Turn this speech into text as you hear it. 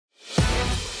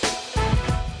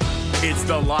It's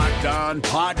the Locked On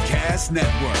Podcast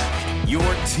Network, your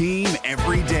team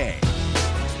every day.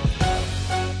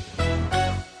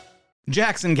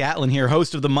 Jackson Gatlin here,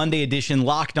 host of the Monday edition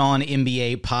Locked On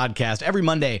NBA podcast. Every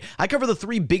Monday, I cover the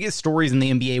three biggest stories in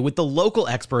the NBA with the local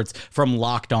experts from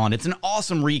Locked On. It's an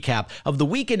awesome recap of the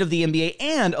weekend of the NBA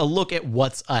and a look at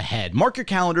what's ahead. Mark your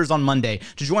calendars on Monday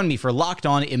to join me for Locked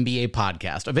On NBA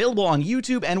podcast, available on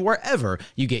YouTube and wherever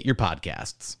you get your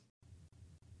podcasts.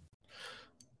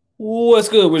 What's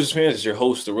good, Wizards fans? It's your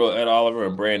host, the real Ed Oliver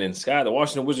and Brandon Scott. The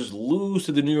Washington Wizards lose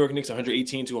to the New York Knicks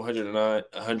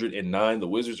 118-109. The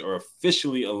Wizards are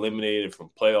officially eliminated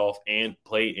from playoff and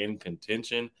play-in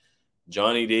contention.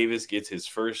 Johnny Davis gets his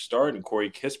first start, and Corey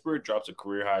Kispert drops a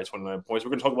career-high 29 points. We're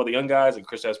going to talk about the young guys and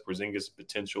Kristaps Porzingis'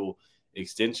 potential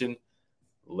extension.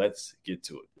 Let's get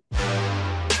to it.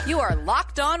 You are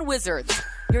Locked On Wizards,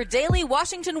 your daily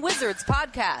Washington Wizards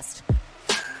podcast.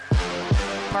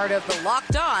 Part of the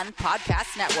Locked On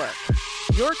Podcast Network,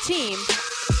 your team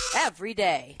every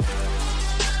day.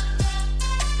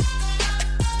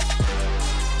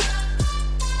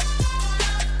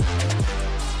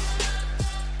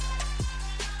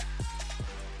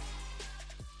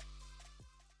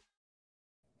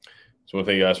 So I want to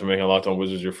thank you guys for making Locked On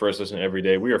Wizards your first listen every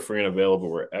day. We are free and available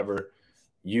wherever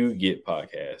you get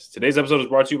podcasts. Today's episode is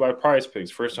brought to you by Prize Picks.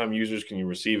 First-time users can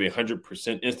receive a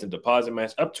 100% instant deposit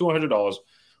match up to $100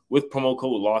 with promo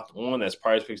code Locked On. That's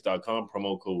prizepicks.com,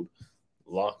 promo code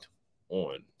Locked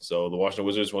On. So the Washington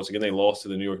Wizards, once again, they lost to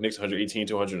the New York Knicks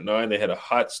 118-109. They had a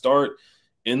hot start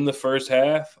in the first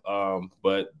half,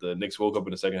 but the Knicks woke up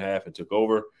in the second half and took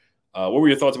over. What were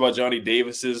your thoughts about Johnny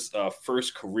Davis's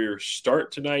first career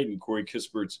start tonight and Corey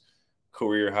Kispert's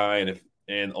career high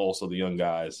and also the young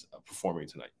guys performing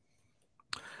tonight?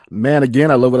 Man,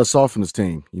 again, I love what I saw from this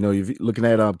team. You know, you're looking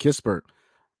at Kispert,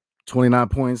 29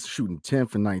 points, shooting 10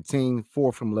 from 19,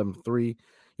 4 from 11 from 3.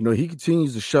 You know, he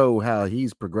continues to show how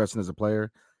he's progressing as a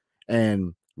player.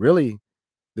 And really,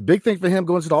 the big thing for him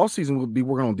going into the offseason will be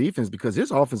working on defense because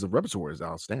his offensive repertoire is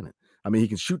outstanding. I mean, he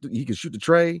can shoot the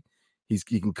tray. He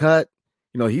can cut.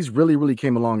 You know, he's really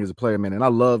came along as a player, man. And I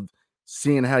love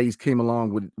seeing how he's came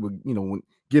along with when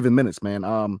given minutes, man.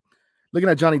 Looking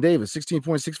at Johnny Davis,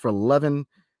 16.6 for 11,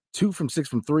 2 from 6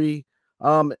 from 3.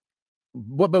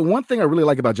 But one thing I really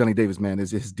like about Johnny Davis, man,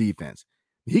 is his defense.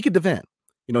 He can defend.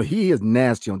 You know, he is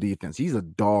nasty on defense. He's a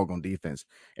dog on defense.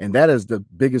 And that is the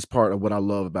biggest part of what I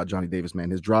love about Johnny Davis, man,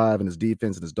 his drive and his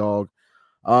defense and his dog.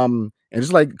 And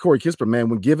just like Corey Kispert, man,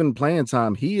 when given playing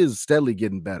time, he is steadily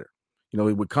getting better. You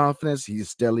know, with confidence, he's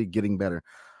steadily getting better.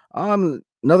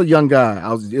 Another young guy,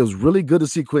 it was really good to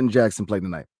see Quentin Jackson play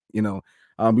tonight. You know,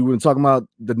 we were talking about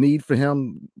the need for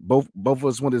him. Both of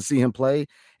us wanted to see him play.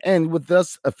 And with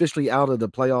us officially out of the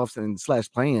playoffs and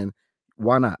 / playing,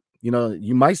 why not? You know,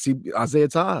 you might see Isaiah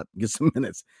Todd get some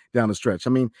minutes down the stretch. I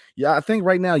mean, yeah, I think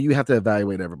right now you have to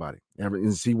evaluate everybody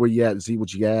and see where you at and see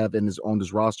what you have on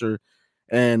this roster.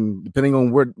 And depending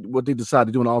on what they decide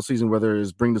to do in all season, whether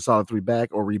it's bring the solid three back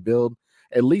or rebuild,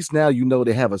 at least now you know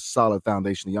they have a solid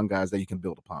foundation of young guys that you can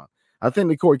build upon. I think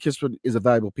that Corey Kispert is a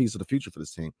valuable piece of the future for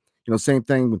this team. You know, same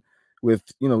thing with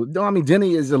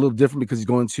Denny is a little different because he's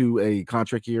going to a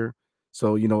contract year.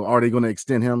 So, you know, are they going to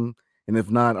extend him? And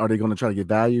if not, are they going to try to get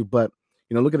value? But,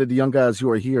 you know, looking at the young guys who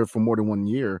are here for more than 1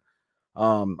 year,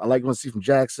 I like what I see from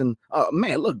Jackson.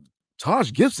 Man, look,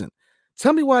 Taj Gibson.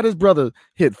 Tell me why this brother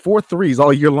hit 4 threes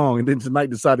all year long and then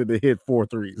tonight decided to hit 4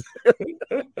 threes.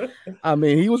 I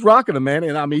mean, he was rocking them, man.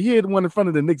 And I mean, he hit one in front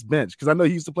of the Knicks bench because I know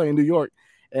he used to play in New York.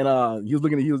 And he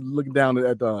was looking down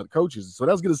at the coaches. So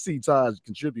that was good to see Taj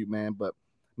contribute, man. But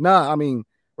I mean,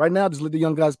 right now, just let the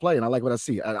young guys play. And I like what I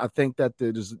see. I think that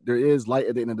there is light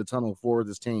at the end of the tunnel for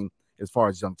this team as far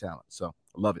as young talent. So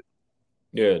I love it.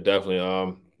 Yeah,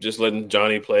 definitely. Just letting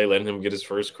Johnny play, letting him get his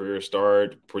first career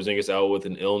start. Porzingis out with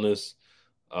an illness.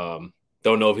 Don't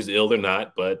know if he's ill or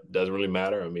not, but doesn't really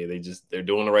matter. I mean, they're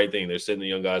doing the right thing. They're sitting the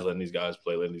young guys, letting these guys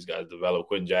play, letting these guys develop.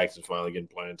 Quentin Jackson finally getting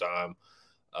playing time.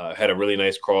 Had a really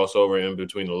nice crossover in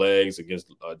between the legs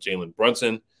against Jalen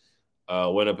Brunson.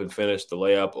 Went up and finished the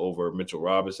layup over Mitchell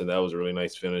Robinson. That was a really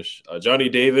nice finish. Johnny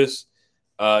Davis,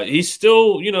 he's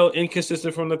still,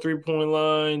 inconsistent from the three-point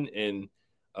line and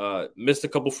missed a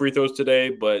couple free throws today.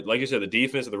 But like you said, the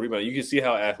defense and the rebound, you can see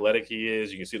how athletic he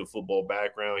is. You can see the football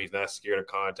background. He's not scared of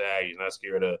contact. He's not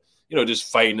scared of,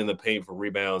 just fighting in the paint for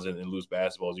rebounds and loose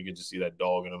basketballs. You can just see that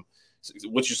dog in him.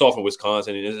 What you saw from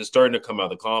Wisconsin is starting to come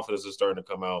out. The confidence is starting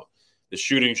to come out. The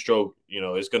shooting stroke,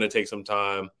 it's going to take some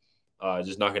time.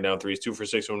 Just knocking down threes, 2 for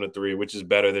 6 from the three, which is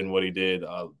better than what he did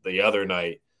the other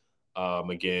night.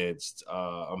 against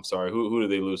who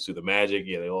did they lose to? The Magic.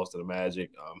 Yeah, they lost to the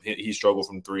Magic. He struggled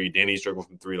from three. Danny struggled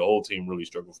from three. The whole team really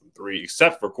struggled from three,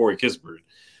 except for Corey Kispert,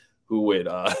 who went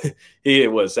he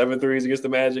hit 7 threes against the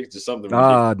Magic, just something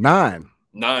ridiculous.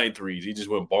 9 threes. He just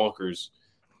went bonkers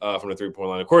from the 3-point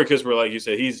line. And Corey Kispert, like you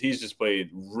said, he's just played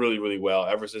really, really well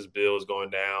ever since Bill's gone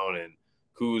down and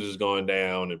Kuz is going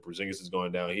down and Porzingis is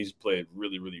going down. He's played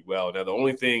really, really well. Now the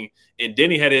only thing, and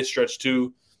Denny had his stretch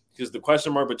too, because the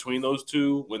question mark between those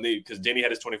two, because Denny had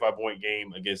his 25-point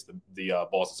game against the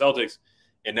Boston Celtics,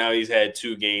 and now he's had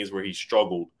 2 games where he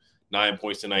struggled. 9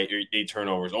 points tonight, 8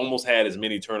 turnovers, almost had as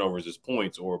many turnovers as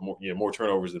points, or more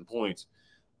turnovers than points.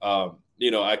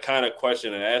 I kind of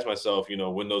question and ask myself,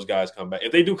 when those guys come back,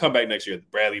 if they do come back next year,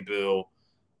 Bradley Beal,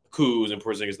 Kuz, and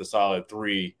Porzingis the solid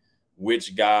 3,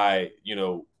 which guy,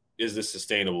 is this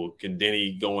sustainable? Can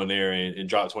Denny go in there and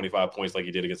drop 25 points like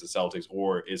he did against the Celtics?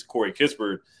 Or is Corey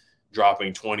Kispert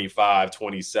dropping 25,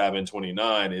 27,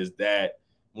 29? Is that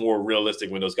more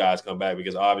realistic when those guys come back?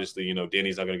 Because obviously,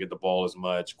 Denny's not going to get the ball as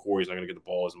much. Corey's not going to get the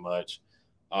ball as much.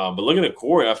 But looking at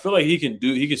Corey, I feel like I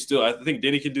think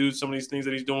Denny can do some of these things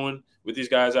that he's doing with these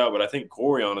guys out. But I think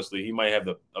Corey, honestly, he might have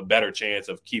a better chance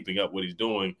of keeping up what he's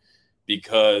doing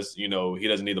because, he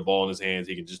doesn't need the ball in his hands.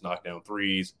 He can just knock down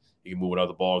threes. He can move without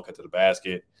the ball, cut to the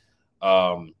basket.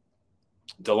 DeLon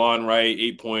Wright,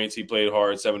 8 points. He played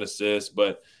hard, 7 assists.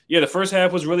 But, yeah, the first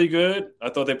half was really good. I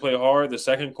thought they played hard. The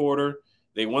second quarter,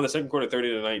 they won the second quarter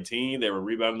 30-19. They were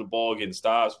rebounding the ball, getting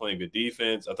stops, playing good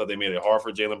defense. I thought they made it hard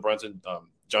for Jalen Brunson.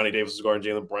 Johnny Davis was guarding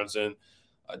Jalen Brunson.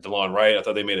 DeLon Wright, I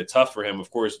thought they made it tough for him. Of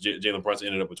course, Jalen Brunson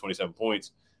ended up with 27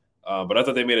 points. But I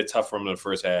thought they made it tough for him in the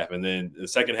first half. And then the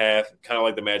second half, kind of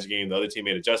like the Magic game, the other team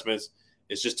made adjustments.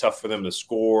 It's just tough for them to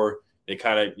score. They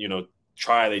kind of,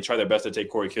 try their best to take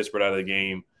Corey Kispert out of the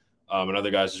game. And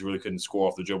other guys just really couldn't score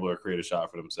off the dribble or create a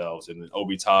shot for themselves. And then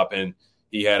Obi Toppin,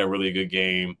 he had a really good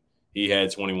game. He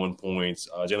had 21 points.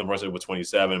 Jalen Brunson with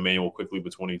 27. Emmanuel Quickly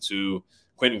with 22.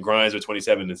 Quentin Grimes with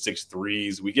 27 and 6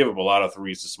 threes. We give up a lot of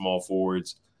threes to small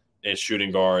forwards and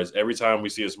shooting guards. Every time we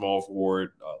see a small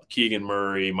forward, Keegan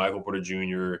Murray, Michael Porter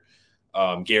Jr.,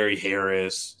 Gary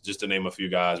Harris, just to name a few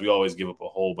guys, we always give up a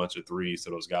whole bunch of threes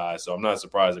to those guys. So I'm not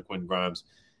surprised that Quentin Grimes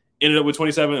ended up with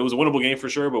 27. It was a winnable game for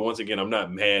sure, but once again, I'm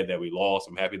not mad that we lost.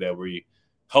 I'm happy that we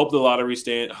helped the lottery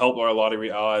help our lottery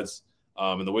odds.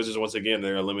 And the Wizards, once again,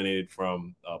 they're eliminated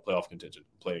from playing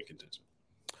contention.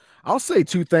 I'll say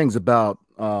 2 things about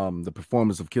the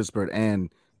performance of Kispert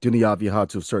and Denny Avdija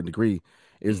to a certain degree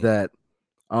is that,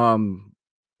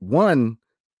 one,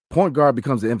 point guard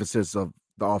becomes the emphasis of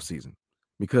the offseason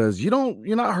because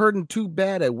you're not hurting too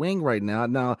bad at wing right now.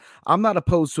 Now, I'm not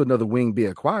opposed to another wing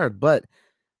being acquired, but,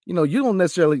 you don't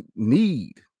necessarily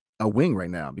need a wing right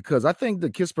now because I think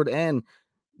that Kispert and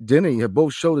Denny have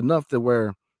both showed enough that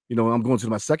where, I'm going to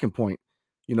my second point.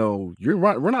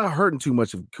 We're not hurting too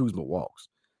much if Kuzma walks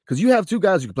because you have 2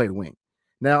 guys who can play the wing.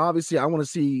 Now, obviously, I want to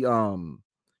see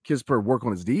Kispert work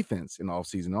on his defense in the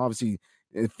offseason. Obviously,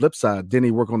 in the flip side,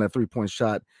 Denny work on that 3-point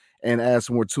shot and add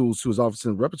some more tools to his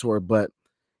offensive repertoire. But,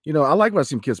 I like what I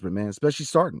see from Kispert, man, especially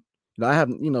starting. I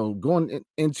haven't, going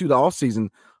into the offseason,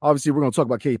 obviously, we're going to talk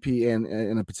about KP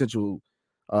and a potential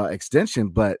extension,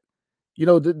 but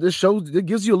this shows, it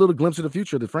gives you a little glimpse of the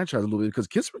future of the franchise a little bit because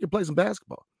Kispert can play some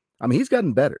basketball. I mean, he's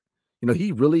gotten better.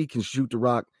 He really can shoot the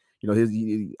rock. His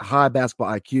high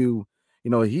basketball IQ.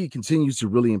 He continues to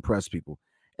really impress people.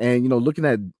 And looking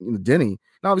at Denny,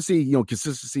 obviously,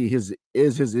 consistency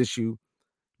is his issue,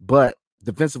 but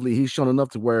defensively, he's shown enough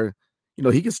to where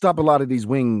he can stop a lot of these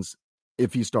wings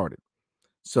if he started.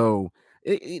 So,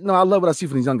 I love what I see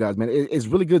from these young guys, man. It's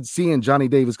really good seeing Johnny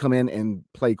Davis come in and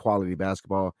play quality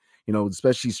basketball.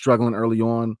 Especially struggling early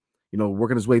on,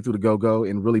 working his way through the go-go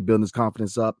and really building his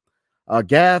confidence up.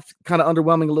 Gaff, kind of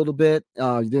underwhelming a little bit.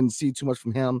 You didn't see too much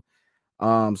from him.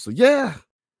 So, yeah,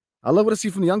 I love what I see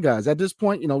from the young guys. At this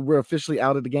point, we're officially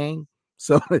out of the game.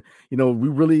 So, I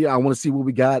want to see what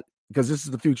we got because this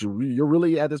is the future. You're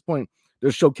really, at this point,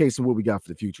 they're showcasing what we got for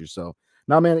the future. So,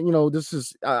 now, man, this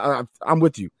is I'm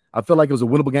with you. I feel like it was a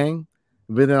winnable game.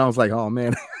 But then I was like, oh,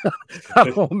 man, I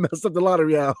don't mess up the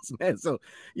lottery odds, man. So,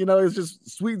 it's just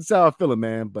sweet and sour feeling,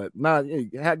 man. But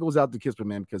hat goes out to Kispert,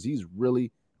 man, because he's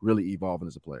really, really evolving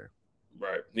as a player.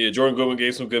 Right. Yeah, Jordan Goodwin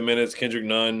gave some good minutes. Kendrick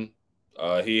Nunn,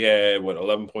 he had,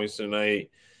 11 points tonight.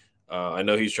 I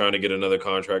know he's trying to get another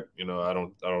contract. I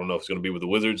don't know if it's going to be with the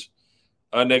Wizards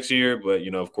next year. But,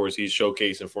 of course, he's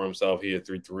showcasing for himself. He had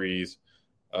 3 threes.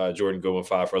 Jordan Goodwin,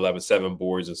 5 for 11, 7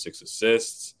 boards and 6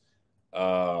 assists.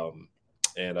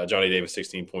 And Johnny Davis,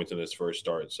 16 points in his first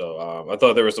start. So I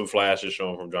thought there were some flashes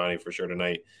shown from Johnny for sure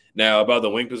tonight. Now, about the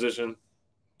wing position,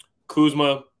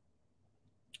 Kuzma,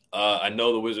 I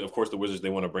know the Wizards, of course, they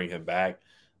want to bring him back.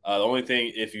 The only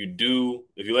thing, if you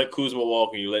let Kuzma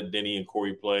walk and you let Denny and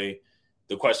Corey play,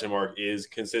 the question mark is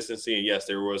consistency. And yes,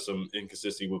 there was some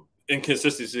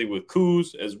inconsistency with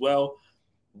Kuz as well.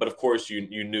 But of course,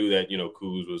 you knew that,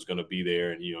 Kuz was going to be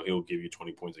there and, he'll give you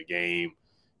 20 points a game.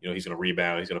 He's going to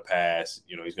rebound. He's going to pass.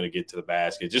 He's going to get to the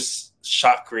basket. Just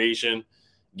shot creation,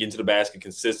 getting to the basket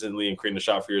consistently and creating a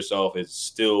shot for yourself is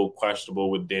still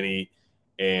questionable with Denny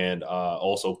and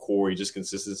also Corey, just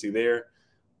consistency there.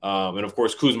 And of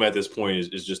course, Kuzma at this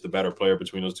point is just the better player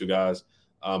between those two guys.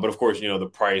 But of course, the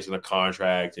price and the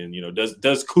contract and,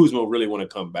 does Kuzma really want to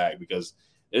come back? Because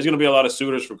there's going to be a lot of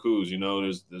suitors for Kuz.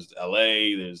 There's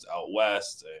LA, there's out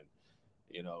West,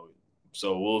 and,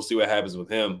 so we'll see what happens with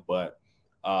him. But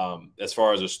as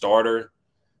far as a starter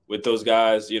with those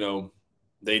guys,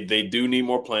 they do need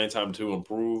more playing time to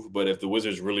improve. But if the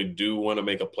Wizards really do want to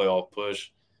make a playoff push,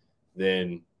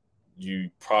 then you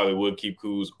probably would keep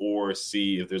Kuz or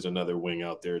see if there's another wing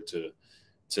out there to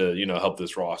help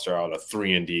this roster out, a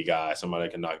 3-and-D guy, somebody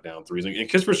that can knock down threes. And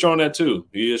Kispert's showing that too.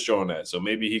 He is showing that. So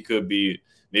maybe he could be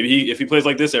 – if he plays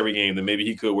like this every game, then maybe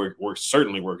he could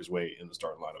certainly work his way in the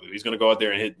starting lineup. If he's going to go out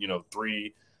there and hit,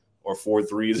 3 or 4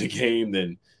 threes a game,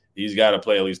 then he's got to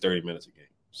play at least 30 minutes a game.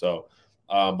 So,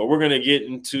 but we're going to get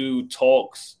into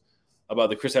talks about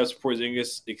the Kristaps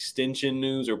Porzingis extension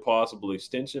news or possible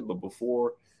extension. But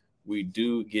before we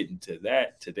do get into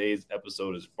that, today's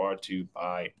episode is brought to you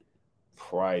by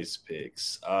Prize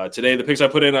Picks. Today, the picks I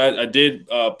put in, I did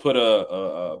put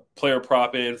a player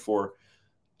prop in for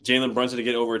Jalen Brunson to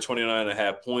get over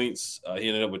 29.5 points. He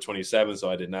ended up with 27, so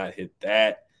I did not hit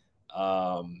that.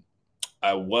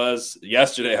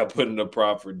 Yesterday I put in a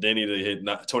prop for Denny to hit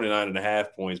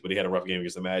 29.5 points, but he had a rough game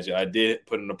against the Magic. I did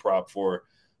put in a prop for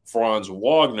Franz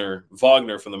Wagner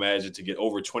from the Magic to get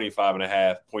over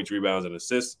 25.5 points, rebounds, and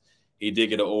assists. He did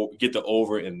get the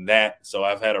over in that. So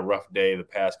I've had a rough day the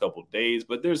past couple of days,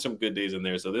 but there's some good days in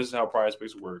there. So this is how Prize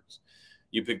Picks works.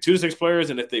 You pick 2 to 6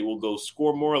 players, and if they will go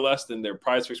score more or less than their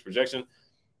Prize Picks projection,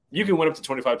 you can win up to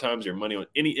 25 times your money on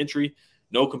any entry.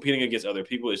 No competing against other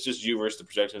people. It's just you versus the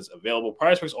projections available.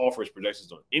 Prize Picks offers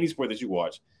projections on any sport that you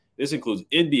watch. This includes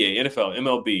NBA, NFL,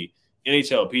 MLB,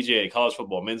 NHL, PGA, college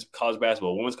football, men's college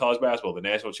basketball, women's college basketball. The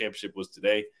national championship was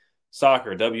today.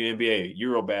 Soccer, WNBA,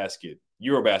 Euro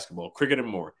basketball, cricket, and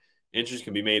more. Entries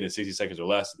can be made in 60 seconds or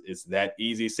less. It's that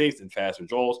easy, safe, and fast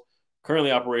withdrawals.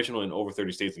 Currently operational in over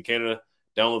 30 states and Canada.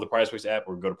 Download the PrizePicks app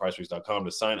or go to PrizePicks.com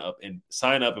to sign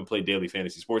up and play daily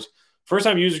fantasy sports.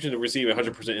 First-time users can receive a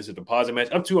 100% instant deposit match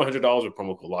up to $100 with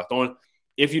promo code Locked On.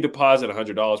 If you deposit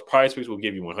 $100, PrizePicks will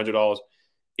give you $100.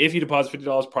 If you deposit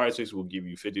 $50, PrizePicks will give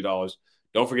you $50.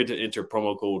 Don't forget to enter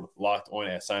promo code Locked On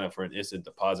and sign up for an instant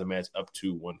deposit match up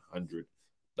to $100.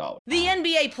 The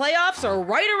NBA playoffs are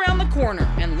right around the corner,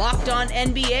 and Locked On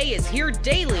NBA is here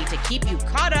daily to keep you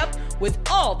caught up with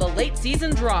all the late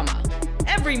season drama.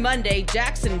 Every Monday,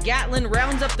 Jackson Gatlin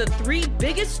rounds up the 3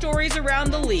 biggest stories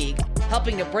around the league,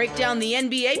 helping to break down the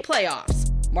NBA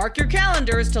playoffs. Mark your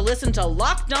calendars to listen to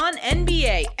Locked On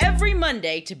NBA every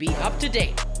Monday to be up to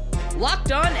date.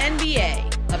 Locked On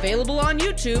NBA, available on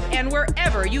YouTube and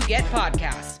wherever you get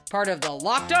podcasts. Part of the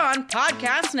Locked On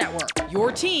Podcast Network,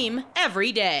 your team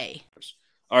every day.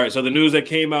 All right, so the news that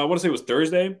came out, I want to say it was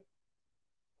Thursday,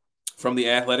 from The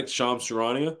Athletic, Shams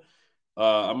Charania.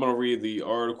 I'm going to read the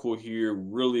article here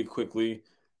really quickly.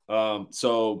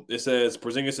 So it says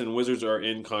Porzingis and Wizards are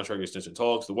in contract extension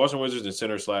talks. The Washington Wizards and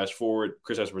center/forward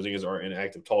Kristaps Porzingis are in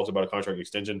active talks about a contract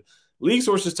extension. League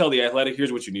sources tell The Athletic,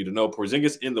 here's what you need to know.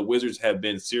 Porzingis and the Wizards have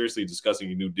been seriously discussing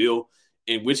a new deal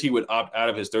in which he would opt out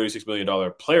of his $36 million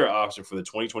player option for the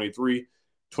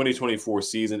 2023-2024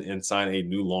 season and sign a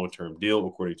new long-term deal,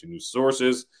 according to news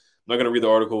sources. I'm not going to read the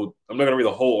article. I'm not going to read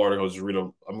the whole article.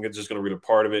 I'm just going to read a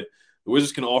part of it. The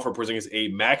Wizards can offer Porzingis a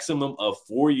maximum of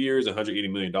 4 years,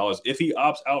 $180 million if he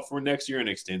opts out for next year and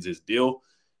extends his deal.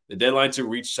 The deadline to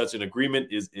reach such an agreement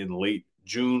is in late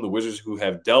June. The Wizards, who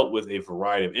have dealt with a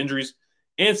variety of injuries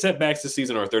and setbacks this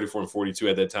season, are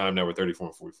 34-42 at that time. Now we're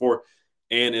 34-44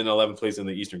 and in 11th place in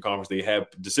the Eastern Conference. They have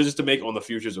decisions to make on the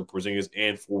futures of Porzingis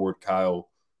and forward Kyle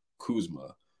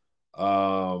Kuzma. So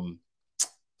I'm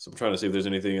trying to see if there's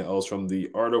anything else from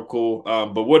the article.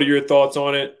 But what are your thoughts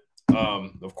on it?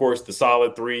 Of course, the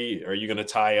solid 3. Are you going to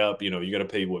tie up? You're going to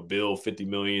pay Bill $50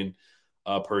 million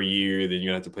per year. Then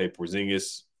you're going to have to pay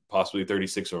Porzingis possibly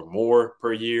 36 or more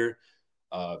per year.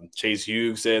 Chase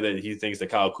Hughes said that he thinks that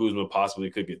Kyle Kuzma possibly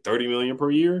could get $30 million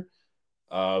per year.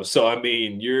 So I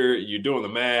mean, you're doing the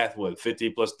math. 50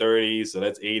 plus 30, so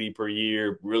that's 80 per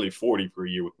year. Really 40 per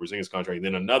year with Porzingis contract.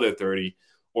 Then another 30,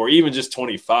 or even just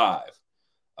 25.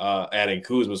 adding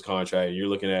Kuzma's contract, you're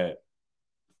looking at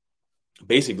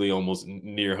basically almost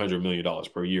near $100 million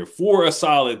per year for a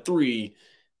solid 3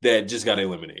 that just got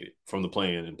eliminated from the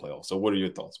play-in and playoffs. So what are your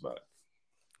thoughts about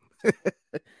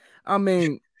it? I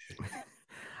mean,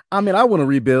 I want to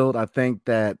rebuild. I think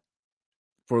that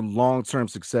for long-term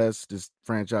success, this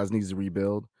franchise needs to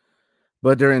rebuild.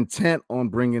 But they're intent on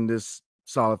bringing this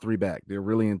solid 3 back. They're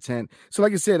really intent. So,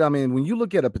 like I said, I mean, when you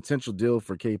look at a potential deal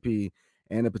for KP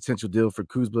and a potential deal for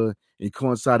Kuzma, and you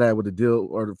coincide that with a deal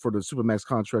or for the Supermax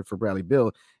contract for Bradley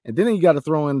Beal, and then you got to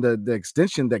throw in the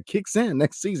extension that kicks in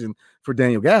next season for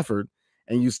Daniel Gafford,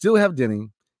 and you still have Denny,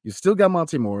 you still got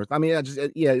Monte Morris. I mean,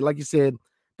 like you said,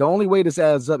 the only way this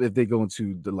adds up if they go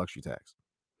into the luxury tax.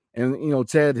 And,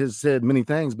 Ted has said many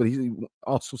things, but he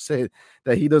also said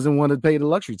that he doesn't want to pay the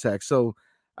luxury tax. So,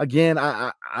 again,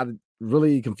 I'm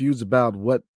really confused about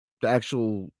what the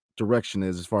actual direction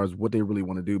is as far as what they really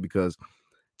want to do, because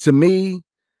to me,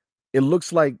 it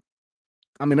looks like,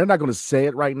 I mean, they're not going to say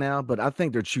it right now, but I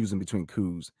think they're choosing between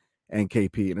Kuz and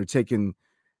KP, and they're taking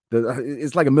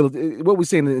it's like what we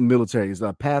say in the military is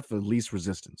a path of least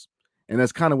resistance. And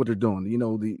that's kind of what they're doing.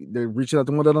 They're reaching out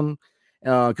to one of them.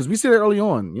 Because we said it early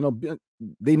on,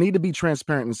 they need to be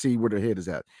transparent and see where their head is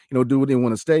at. Do what they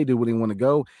want to stay, do what they want to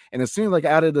go. And it seems like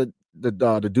out of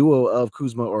the duo of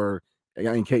Kuzma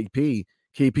and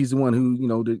KP's the one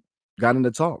who got in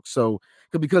the talk. So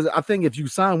because I think if you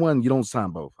sign one, you don't sign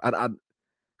both.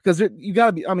 Because you got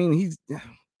to be. I mean,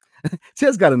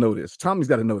 Ted's got to know this. Tommy's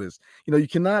got to know this. You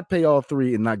cannot pay all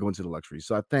 3 and not go into the luxury.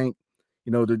 So I think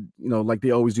like they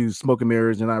always do, smoke and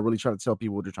mirrors, and not really try to tell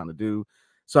people what they're trying to do.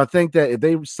 So I think that if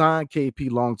they sign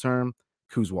KP long term,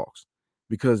 Kuz walks,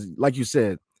 because like you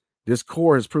said, this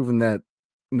core has proven that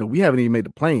we haven't even made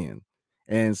the play-in,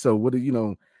 and so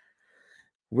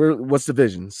what's the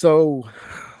vision? So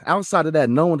outside of that,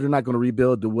 knowing they're not going to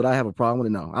rebuild, would I have a problem with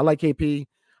it? No, I like KP.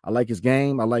 I like his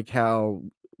game. I like how,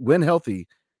 when healthy,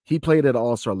 he played at an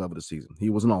all-star level this season. He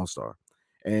was an all-star,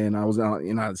 and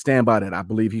I stand by that. I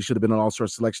believe he should have been an all-star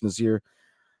selection this year.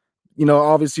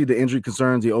 Obviously the injury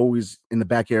concerns are always in the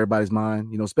back of everybody's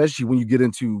mind, especially when you get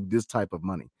into this type of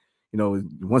money.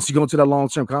 Once you go into that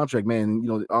long-term contract,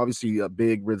 man, obviously a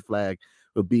big red flag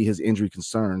would be his injury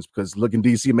concerns, because look in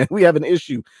DC, man, we have an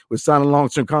issue with signing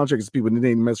long-term contracts with people that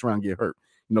didn't mess around and get hurt.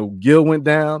 Gil went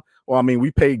down, or I mean,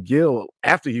 we paid Gil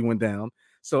after he went down.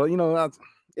 So,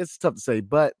 it's tough to say,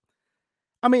 but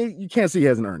I mean, you can't say he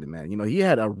hasn't earned it, man. He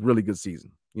had a really good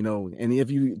season, and if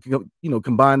you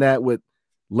combine that with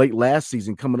late last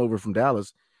season coming over from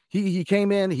Dallas, he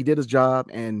came in, he did his job,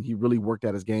 and he really worked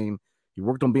at his game. He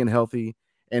worked on being healthy,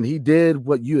 and he did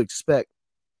what you expect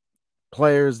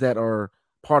players that are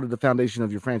part of the foundation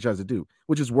of your franchise to do,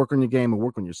 which is work on your game and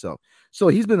work on yourself. So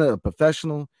he's been a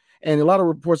professional, and a lot of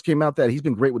reports came out that he's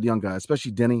been great with the young guys,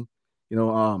 especially Denny.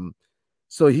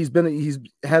 So he's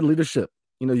had leadership.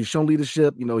 He's shown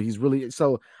leadership. He's really,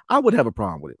 so I would have a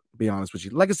problem with it, to be honest with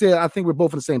you. Like I said, I think we're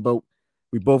both in the same boat.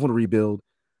 We both want to rebuild.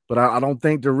 But I don't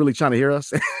think they're really trying to hear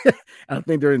us. I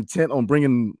think they're intent on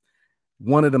bringing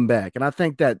one of them back. And I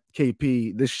think that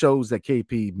this shows that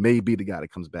KP may be the guy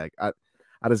that comes back.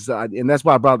 And that's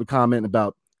why I brought up the comment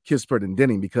about Kispert and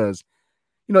Denny, because,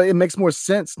 it makes more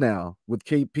sense now with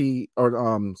KP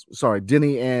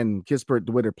Denny and Kispert,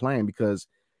 the way they're playing, because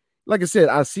like I said,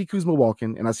 I see Kuzma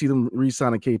walking and I see them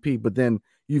re-signing KP, but then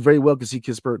you very well could see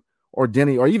Kispert or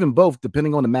Denny, or even both,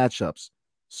 depending on the matchups,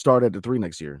 start at the 3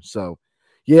 next year. So,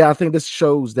 yeah, I think this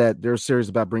shows that they're serious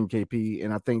about bringing KP,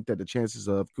 and I think that the chances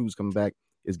of Kuz coming back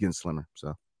is getting slimmer.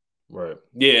 So, right,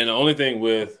 yeah, and the only thing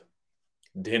with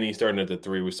Denny starting at the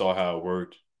 3, we saw how it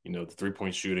worked. The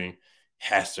 3-point shooting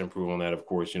has to improve on that. Of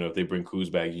course, if they bring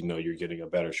Kuz back, you're getting a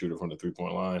better shooter from the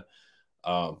 3-point line.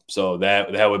 So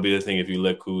that would be the thing if you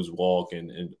let Kuz walk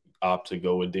and opt to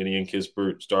go with Denny and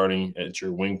Kispert starting at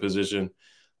your wing position.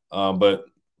 But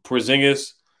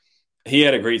Porzingis, he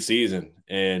had a great season,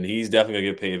 and he's definitely going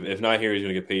to get paid. If not here, he's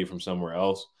going to get paid from somewhere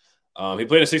else. He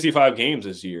played in 65 games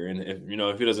this year, and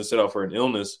if he doesn't sit out for an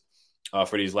illness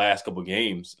for these last couple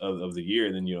games of the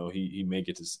year, then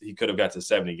he could have got to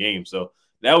 70 games. So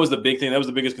that was the big thing. That was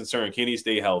the biggest concern. Can he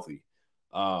stay healthy?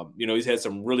 He's had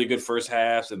some really good first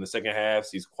halves, and the second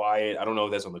halves he's quiet. I don't know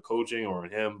if that's on the coaching or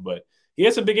on him, but he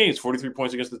had some big games. 43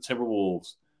 points against the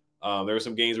Timberwolves. There were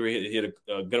some games where he hit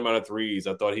a good amount of threes.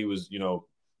 I thought he was,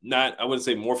 not, I wouldn't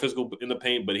say more physical in the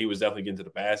paint, but he was definitely getting to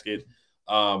the basket.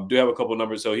 Do have a couple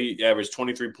numbers. So he averaged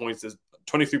 23 points a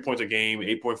game,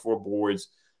 8.4 boards,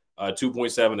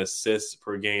 2.7 assists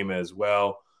per game as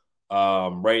well.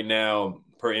 Right now,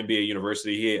 per NBA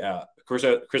University,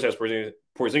 Kristaps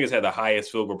Porzingis had the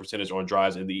highest field goal percentage on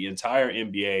drives in the entire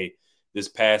NBA this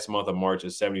past month of March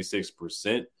is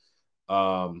 76%.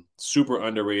 Super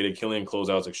underrated. Killing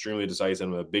closeouts, extremely decisive,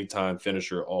 and a big-time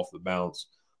finisher off the bounce.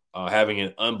 Having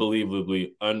an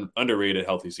unbelievably underrated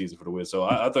healthy season for the Wiz. So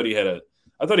I thought he had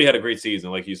a great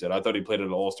season, like you said. I thought he played at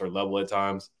an all-star level at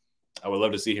times. I would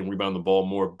love to see him rebound the ball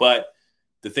more. But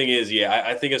the thing is,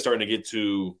 I think it's starting to get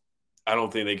to – I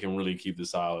don't think they can really keep the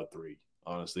solid three,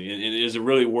 honestly. And is it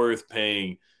really worth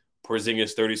paying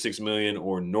Porzingis $36 million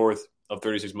or north of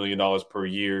 $36 million per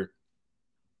year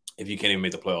if you can't even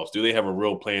make the playoffs? Do they have a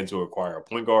real plan to acquire a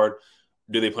point guard?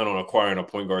 Do they plan on acquiring a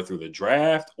point guard through the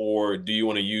draft? Or do you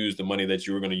want to use the money that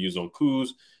you were going to use on Kuz?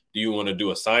 Do you want to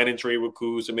do a sign and trade with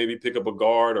Kuz and maybe pick up a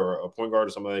guard or a point guard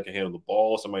or somebody that can handle the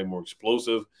ball, somebody more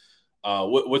explosive?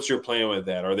 What's your plan with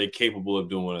that? Are they capable of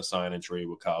doing a sign and trade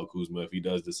with Kyle Kuzma if he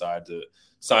does decide to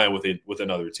sign with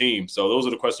another team? So those are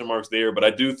the question marks there. But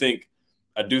I do think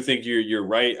you're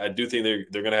right. I do think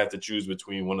they're going to have to choose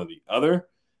between one or the other.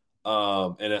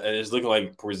 And it's looking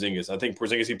like Porzingis. I think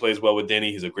Porzingis, he plays well with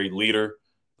Denny. He's a great leader,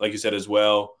 like you said as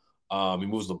well. He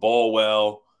moves the ball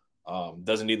well.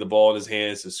 Doesn't need the ball in his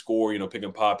hands to score. Pick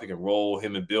and pop, pick and roll.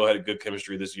 Him and Bill had a good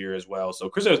chemistry this year as well. So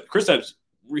Kristaps,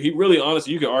 he really,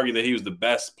 honestly, you could argue that he was the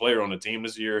best player on the team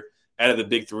this year. Out of the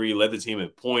big three, led the team in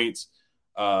points.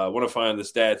 I want to find the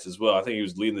stats as well. I think he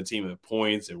was leading the team in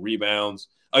points and rebounds.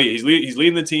 Oh yeah, he's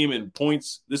leading the team in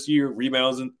points this year,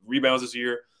 rebounds this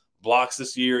year, blocks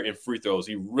this year, and free throws.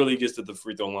 He really gets to the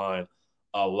free throw line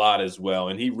a lot as well,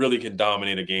 and he really can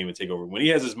dominate a game and take over. When he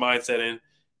has his mindset in,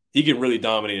 he can really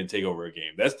dominate and take over a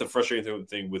game. That's the frustrating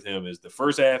thing with him is the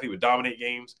first half he would dominate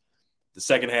games. The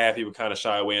second half he would kind of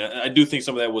shy away. And I do think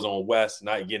some of that was on West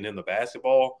not getting him the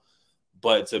basketball.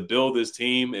 But to build this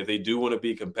team, if they do want to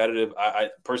be competitive, I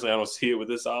personally, I don't see it with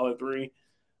this solid three.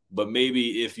 But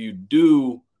maybe if you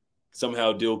do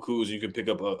somehow deal Kuz, you can pick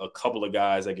up a couple of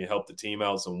guys that can help the team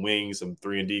out, some wings, some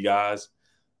 3-and-D guys,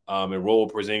 and roll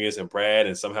with Porzingis and Brad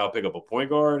and somehow pick up a point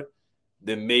guard,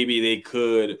 then maybe they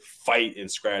could fight and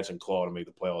scratch and claw to make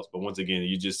the playoffs. But once again,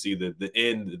 you just see the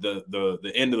end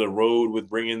of the road with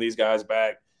bringing these guys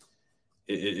back.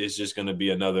 It's just going to be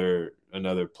another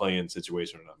play-in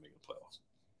situation or not making the playoffs.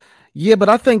 Yeah, but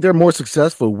I think they're more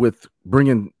successful with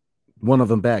bringing one of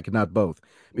them back and not both.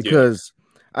 Because,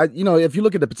 if you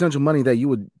look at the potential money that you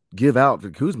would give out to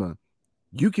Kuzma,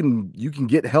 you can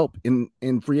get help in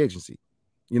free agency.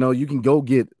 You can go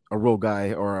get a role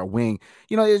guy or a wing.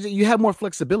 You have more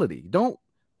flexibility. Don't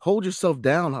hold yourself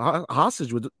down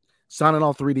hostage with signing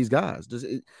all three of these guys.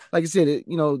 Like I said,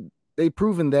 they've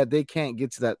proven that they can't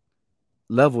get to that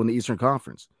level in the Eastern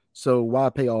Conference. So why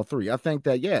pay all three? I think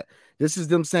that, this is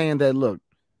them saying that, look,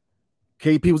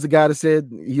 KP was the guy that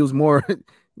said he was more,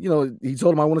 he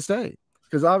told him I want to stay.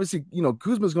 Because obviously,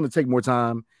 Kuzma's going to take more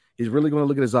time. He's really going to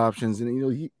look at his options.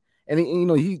 And,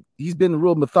 he's been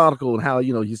real methodical in how,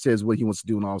 he says what he wants to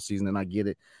do in all season. And I get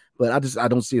it. But I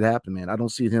don't see it happen, man. I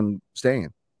don't see him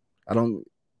staying. I don't,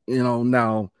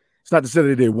 now it's not to say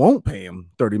that they won't pay him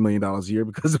 $30 million a year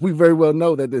because we very well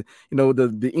know that the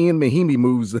Ian Mahimi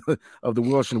moves of the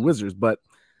Washington Wizards. But,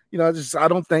 I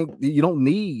don't think you don't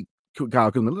need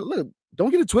Kyle Kuzma. Look, don't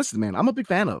get it twisted, man. I'm a big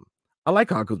fan of him. I like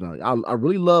Kyle Kuzma. I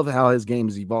really love how his game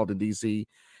has evolved in DC,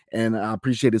 and I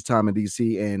appreciate his time in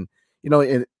DC. And,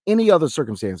 in any other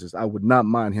circumstances, I would not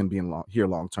mind him being here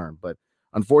long term. But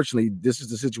unfortunately, this is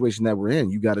the situation that we're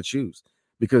in. You got to choose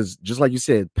because just like you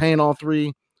said, paying all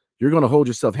three, you're going to hold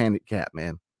yourself handicapped,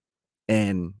 man.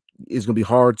 And it's going to be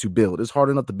hard to build. It's hard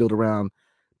enough to build around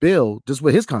Bill just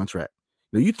with his contract.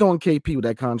 You throwing KP with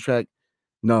that contract,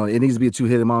 no, it needs to be a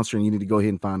two-headed monster, and you need to go ahead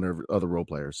and find other role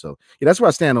players. So, that's where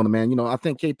I stand on it, man. I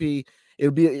think KP, it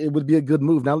would be a good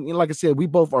move. Now, like I said, we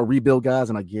both are rebuild guys,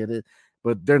 and I get it,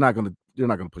 but they're not going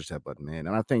to push that button, man.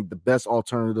 And I think the best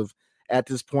alternative at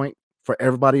this point for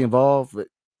everybody involved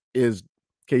is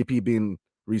KP being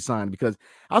re-signed. Because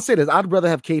I'll say this, I'd rather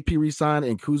have KP re-signed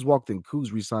and Kuz walk than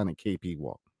Kuz re-signed and KP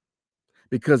walk.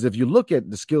 Because if you look at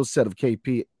the skill set of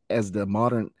KP as the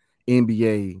modern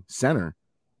NBA center,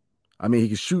 I mean, he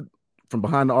can shoot from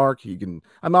behind the arc.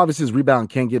 Obviously his rebound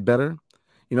can get better,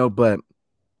 but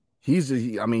he's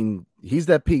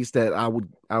that piece that I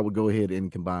would go ahead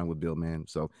and combine with Bill, man.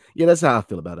 So that's how I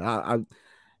feel about it. I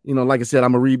like I said,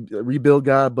 I'm a rebuild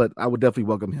guy, but I would definitely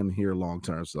welcome him here long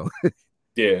term. So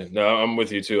yeah, no, I'm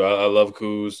with you too. I love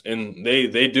Kuz, and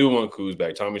they do want Kuz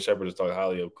back. Tommy Shepard is talking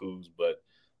highly of Kuz, but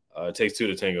it takes two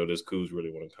to tango. Does Kuz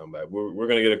really want to come back? We're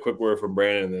gonna get a quick word from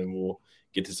Brandon, and then we'll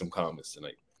get to some comments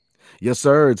tonight. Yes,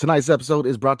 sir. Tonight's episode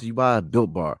is brought to you by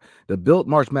Built Bar. The Built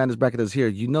March Madness bracket is here.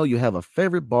 You have a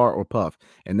favorite bar or puff,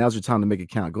 and now's your time to make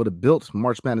it count. Go to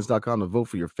BuiltMarchMadness.com to vote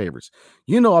for your favorites.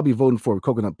 I'll be voting for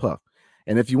Coconut Puff.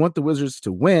 And if you want the Wizards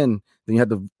to win, then you have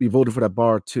to be voting for that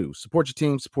bar too. Support your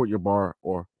team, support your bar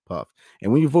or puff.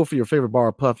 And when you vote for your favorite bar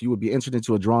or puff, you will be entered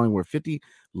into a drawing where 50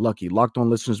 lucky Locked On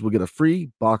listeners will get a free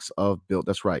box of Built.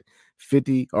 That's right,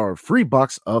 50 or a free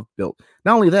box of Built.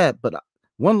 Not only that, but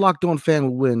one Locked On fan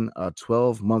will win a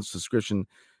 12-month subscription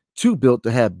to Built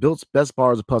to have Built's best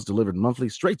bars or puffs delivered monthly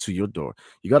straight to your door.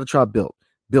 You got to try Built.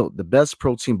 Built, the best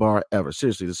protein bar ever.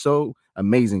 Seriously, they're so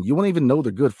amazing. You won't even know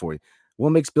they're good for you. What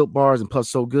makes Built bars and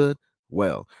puffs so good?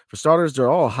 Well, for starters,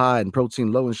 they're all high in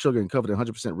protein, low in sugar, and covered in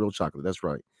 100% real chocolate. That's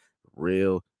right,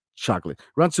 real chocolate.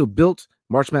 Run to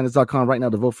BuiltMarchMadness.com right now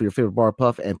to vote for your favorite bar or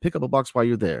puff and pick up a box while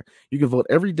you're there. You can vote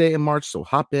every day in March, so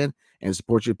hop in and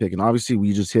support your pick. And obviously,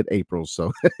 we just hit April,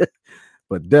 so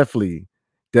but definitely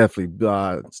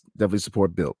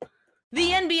support Built.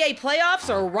 The NBA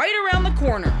playoffs are right around the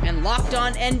corner, and Locked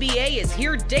On NBA is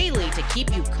here daily to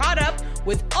keep you caught up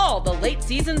with all the late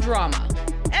season drama.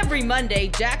 Every Monday,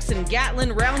 Jackson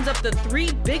Gatlin rounds up the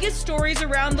 3 biggest stories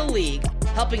around the league,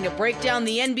 helping to break down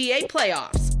the NBA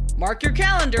playoffs. Mark your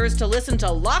calendars to listen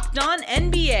to Locked On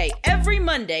NBA every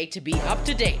Monday to be up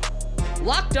to date.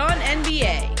 Locked On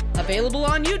NBA, available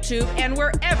on YouTube and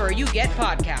wherever you get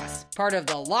podcasts. Part of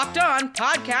the Locked On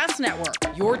Podcast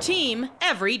Network, your team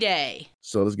every day.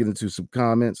 So let's get into some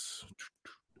comments.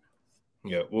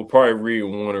 Yeah, we'll probably read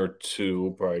 1 or 2.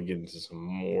 We'll probably get into some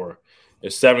more.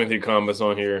 There's 73 comments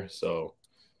on here, so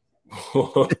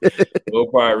we'll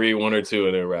probably read 1 or 2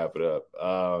 and then wrap it up.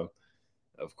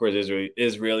 Of course,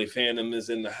 Israeli fandom is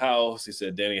in the house. He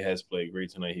said Danny has played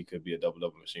great tonight. He could be a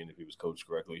double-double machine if he was coached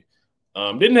correctly.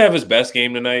 Didn't have his best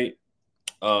game tonight.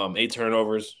 8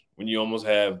 turnovers. When you almost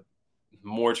have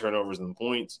more turnovers than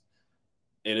points,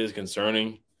 it is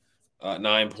concerning.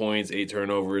 9 points, 8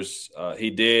 turnovers.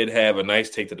 He did have a nice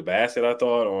take to the basket, I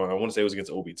thought. I want to say it was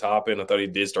against Obi Toppin. I thought he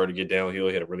did start to get downhill.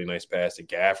 He had a really nice pass to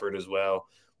Gafford as well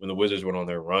when the Wizards went on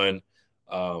their run.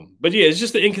 But, yeah, it's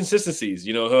just the inconsistencies.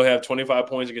 You know, he'll have 25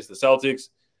 points against the Celtics.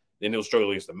 Then he'll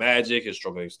struggle against the Magic. He'll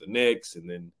struggle against the Knicks. And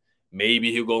then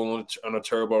maybe he'll go on a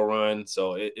turbo run.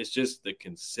 So it's just the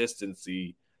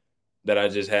consistency that I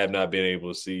just have not been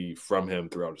able to see from him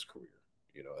throughout his career.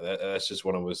 You know, that's just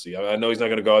what I want to see. I know he's not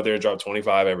going to go out there and drop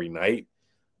 25 every night,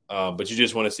 but you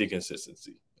just want to see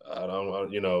consistency. So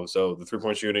the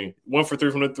 3-point shooting, 1 for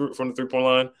 3 from the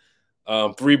 3-point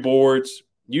line, 3 boards,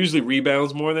 usually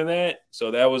rebounds more than that.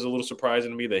 So that was a little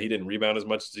surprising to me that he didn't rebound as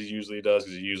much as he usually does,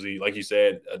 because he usually, like you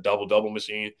said, a double-double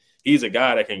machine. He's a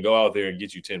guy that can go out there and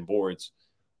get you 10 boards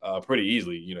pretty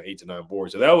easily, 8 to 9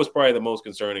 boards. So that was probably the most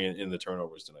concerning in the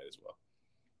turnovers tonight as well.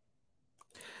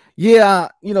 Yeah,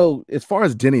 as far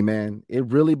as Denny, man, it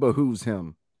really behooves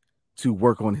him to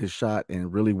work on his shot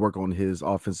and really work on his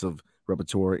offensive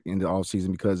repertoire in the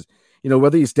offseason, because,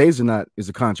 whether he stays or not is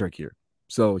a contract year.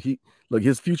 So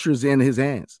his future is in his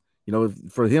hands.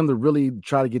 For him to really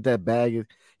try to get that bag,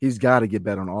 he's got to get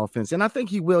better on offense. And I think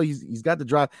he will. He's got the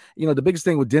drive. The biggest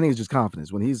thing with Denny is just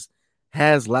confidence. When he's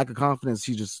has lack of confidence,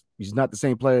 he's not the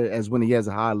same player as when he has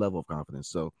a high level of confidence.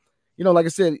 So, like I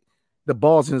said, the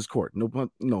ball's in his court.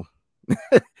 No,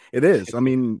 it is. I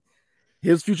mean,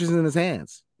 his future's in his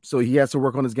hands. So he has to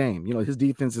work on his game. His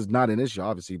defense is not an issue,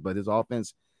 obviously, but his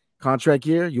offense, contract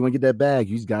year, you want to get that bag,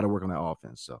 he's got to work on that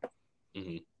offense. So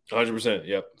 100%.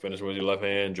 Yep. Finish with your left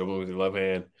hand, dribble with your left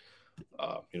hand.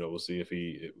 We'll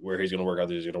see where he's going to work out.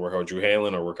 He's going to work out Drew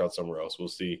Hanlon or work out somewhere else. We'll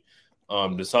see.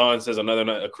 Desan says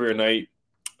a career night,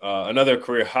 another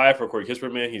career high for Corey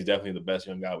Kispert, man. He's definitely the best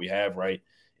young guy we have, right?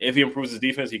 If he improves his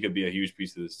defense, he could be a huge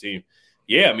piece of this team.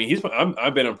 Yeah, I mean,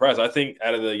 I've been impressed. I think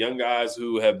out of the young guys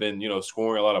who have been,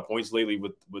 scoring a lot of points lately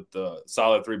with the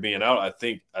solid 3 being out, I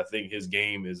think his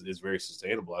game is very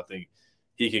sustainable. I think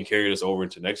he can carry us over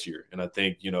into next year. And I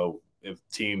think, if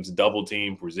teams double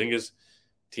team Porzingis,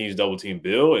 teams double team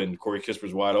Bill, and Corey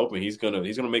Kispert's wide open, he's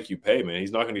gonna make you pay, man.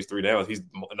 He's knocking these 3 down. He's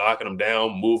knocking them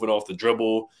down, moving off the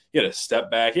dribble. He had a step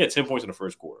back. He had 10 points in the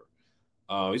first quarter.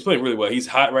 He's playing really well. He's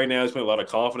hot right now. He's playing a lot of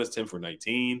confidence, 10 for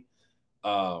 19.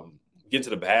 Get to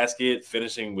the basket,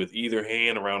 finishing with either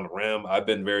hand around the rim. I've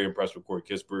been very impressed with Corey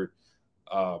Kispert.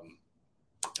 I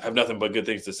have nothing but good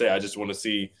things to say. I just want to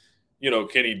see,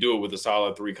 can he do it with a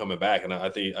solid 3 coming back? And I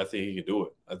think he can do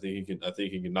it. I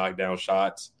think he can knock down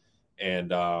shots and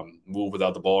move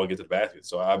without the ball and get to the basket.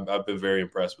 So I've been very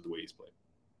impressed with the way he's played.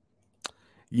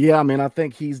 Yeah, I mean, I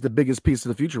think he's the biggest piece of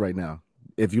the future right now.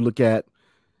 If you look at,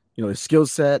 his skill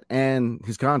set and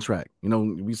his contract.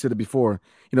 We said it before.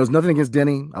 There's nothing against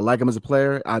Denny. I like him as a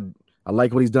player. I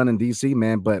like what he's done in DC,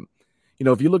 man. But,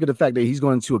 if you look at the fact that he's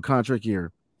going into a contract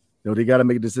year, they got to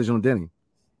make a decision on Denny.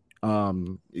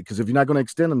 Because if you're not going to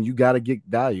extend him, you got to get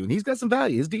value. And he's got some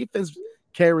value. His defense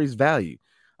carries value.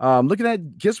 Looking at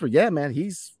Kispert, yeah, man,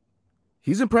 he's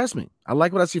impressed me. I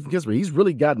like what I see from Kispert. He's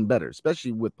really gotten better,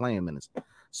 especially with playing minutes.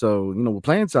 So, with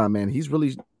playing time, man, he's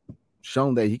really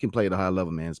shown that he can play at a high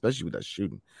level, man, especially with that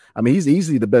shooting. I mean, he's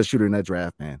easily the best shooter in that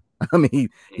draft, man. I mean,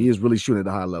 he is really shooting at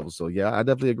a high level. So, yeah, I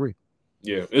definitely agree.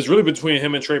 Yeah, it's really between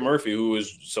him and Trey Murphy, who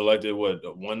was selected,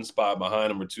 one spot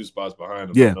behind him or 2 spots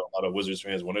behind him. Yeah. I know a lot of Wizards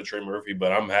fans wanted Trey Murphy,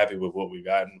 but I'm happy with what we've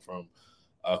gotten from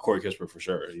Corey Kispert for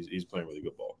sure. He's playing really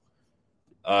good ball.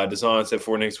 Desan said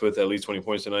 4 Knicks with at least 20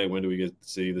 points tonight. When do we get to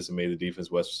see this amazing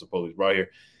defense? West supposedly right here.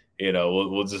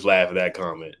 We'll just laugh at that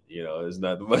comment. There's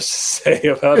not much to say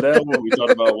about that one. We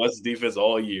talked about West's defense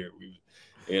all year.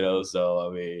 So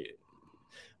I mean,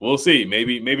 we'll see.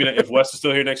 Maybe not. If West is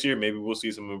still here next year, maybe we'll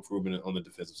see some improvement on the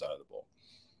defensive side of the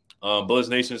ball. Blitz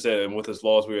Nation said, and with this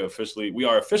loss, we are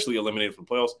officially eliminated from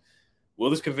playoffs. Will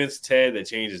this convince Ted that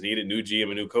change is needed? New GM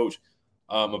and new coach?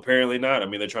 Apparently not. I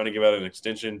mean, they're trying to give out an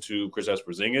extension to Kristaps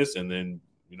Porzingis, and then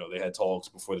they had talks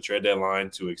before the trade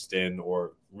deadline to extend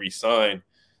or re-sign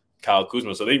Kyle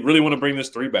Kuzma. So they really want to bring this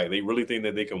 3 back. They really think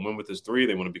that they can win with this 3.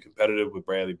 They want to be competitive with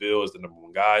Bradley Beal as the number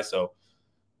 1 guy. So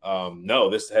no,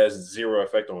 this has 0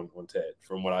 effect on Ted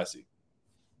from what I see.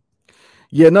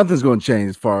 Yeah, nothing's going to change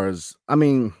as far as, I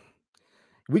mean,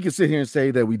 we can sit here and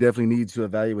say that we definitely need to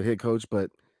evaluate head coach,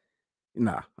 but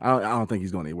nah, I don't think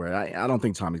he's going anywhere. I don't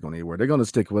think Tommy's going anywhere. They're going to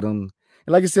stick with him.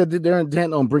 And like I said, they're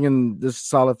intent on bringing this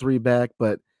solid 3 back,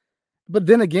 but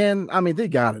then again, I mean, they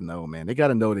got to know, man. They got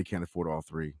to know they can't afford all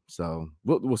 3. So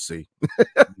we'll see.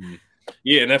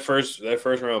 Yeah, and that first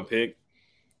round pick,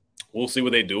 we'll see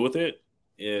what they do with it.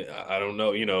 Yeah, I don't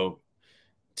know.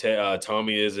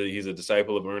 Tommy he's a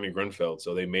disciple of Ernie Grunfeld,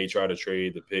 so they may try to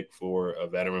trade the pick for a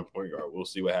veteran point guard. We'll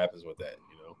see what happens with that.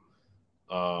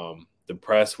 The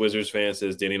press Wizards fan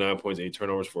says Danny 9 points, 8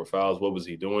 turnovers, 4 fouls. What was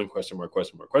he doing? Question mark.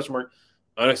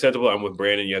 Unacceptable. I'm with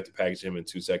Brandon. You have to package him in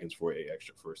 2 seconds for a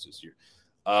extra first this year.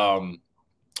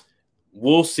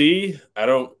 We'll see.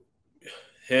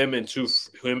 Him in 2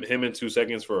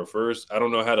 seconds for a first. I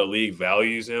don't know how the league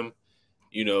values him.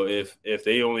 If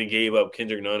they only gave up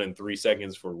Kendrick Nunn in 3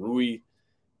 seconds for Rui,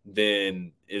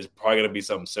 then it's probably going to be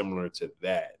something similar to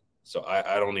that. So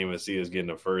I don't even see us getting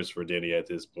a first for Denny at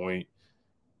this point.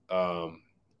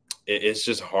 It's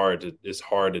just hard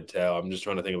to tell. I'm just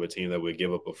trying to think of a team that would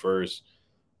give up a first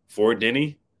for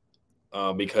Denny,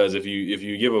 because if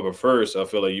you give up a first, I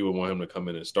feel like you would want him to come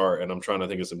in and start. And I'm trying to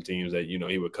think of some teams that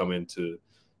he would come in to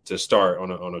start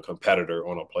on a competitor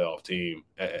on a playoff team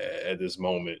at this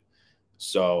moment.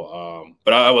 So,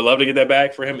 but I would love to get that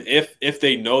back for him if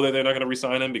they know that they're not going to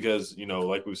re-sign him, because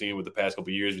like we've seen with the past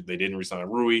couple of years, they didn't re-sign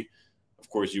Rui. Of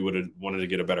course, you would have wanted to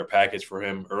get a better package for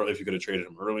him if you could have traded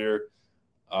him earlier.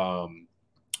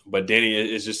 But Danny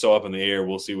is just so up in the air.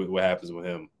 We'll see what happens with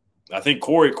him. I think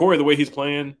Corey, the way he's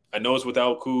playing, I know it's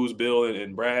without Kuz, Bill,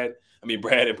 and Brad. I mean,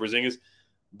 Brad and Porzingis.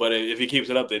 But if he keeps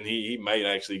it up, then he might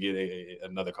actually get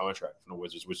another contract from the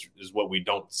Wizards, which is what we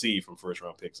don't see from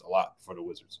first-round picks a lot for the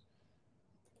Wizards.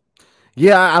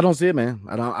 Yeah, I don't see it, man.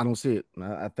 I don't see it.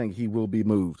 I think he will be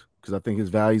moved because I think his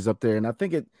value's up there, and I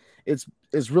think it's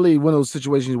really one of those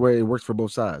situations where it works for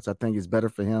both sides. I think it's better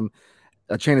for him.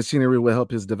 A change of scenery will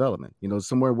help his development.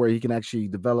 Somewhere where he can actually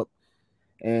develop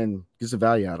and get some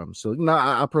value out of him. So,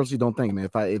 I personally don't think, man.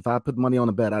 If I put money on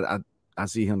a bet, I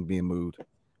see him being moved,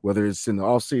 whether it's in the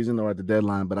off season or at the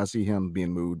deadline. But I see him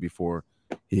being moved before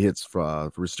he hits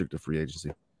for restricted free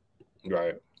agency.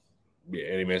 Right. Yeah,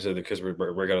 Andy Man said the Kispert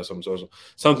break out of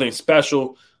something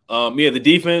special. The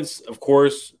defense, of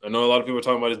course. I know a lot of people are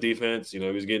talking about his defense. He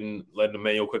was letting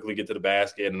Emmanuel quickly get to the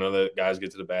basket and other guys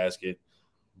get to the basket.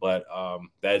 But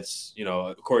that's,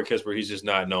 Corey Kispert, he's just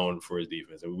not known for his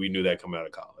defense. And we knew that coming out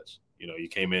of college. He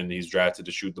came in, he's drafted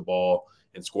to shoot the ball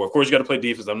and score. Of course, you got to play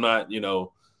defense. I'm not,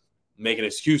 making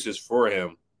excuses for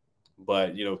him.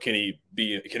 But, can he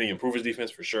improve his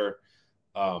defense? For sure.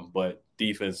 But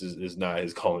defense is not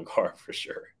his calling card for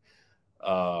sure.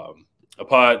 A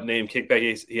pod named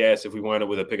Kickback, he asked if we wind up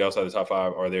with a pick outside the top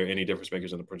 5, are there any difference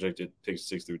makers in the projected picks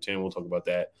 6 through 10? We'll talk about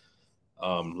that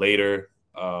later.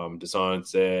 Desan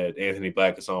said Anthony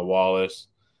Black, Hassan Wallace,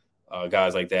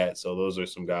 guys like that. So those are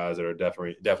some guys that are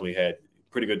definitely had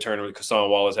pretty good tournament. Hassan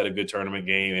Wallace had a good tournament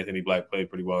game. Anthony Black played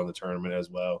pretty well in the tournament as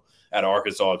well. At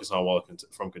Arkansas, Hassan Wallace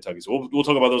from Kentucky. So we'll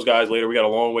talk about those guys later. We got a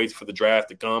long wait for the draft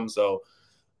to come. So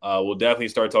we'll definitely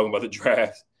start talking about the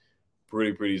draft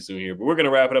pretty soon here. But we're going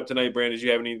to wrap it up tonight. Brandon, did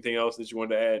you have anything else that you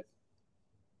wanted to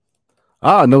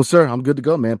add? No, sir. I'm good to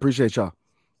go, man. Appreciate y'all.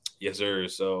 Yes, sir.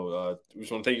 So we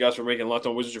just want to thank you guys for making Locked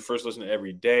On Wizards your first listen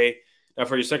every day. Now,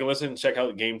 for your second listen, check out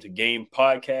the Game to Game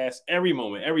podcast. Every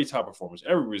moment, every top performance,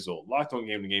 every result. Locked On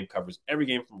Game to Game covers every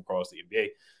game from across the NBA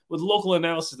with local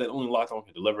analysis that only Locked On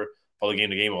can deliver. Follow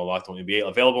Game to Game on Locked On NBA,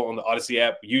 available on the Odyssey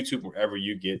app, YouTube, wherever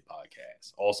you get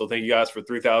podcasts. Also, thank you guys for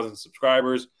 3,000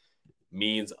 subscribers.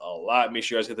 Means a lot. Make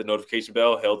sure you guys hit the notification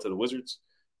bell. Hail to the Wizards.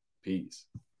 Peace.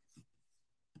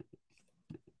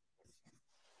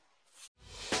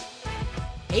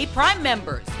 Hey, Prime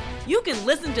members, you can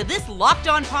listen to this Locked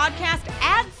On podcast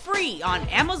ad-free on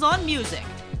Amazon Music.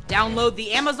 Download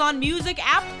the Amazon Music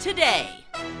app today.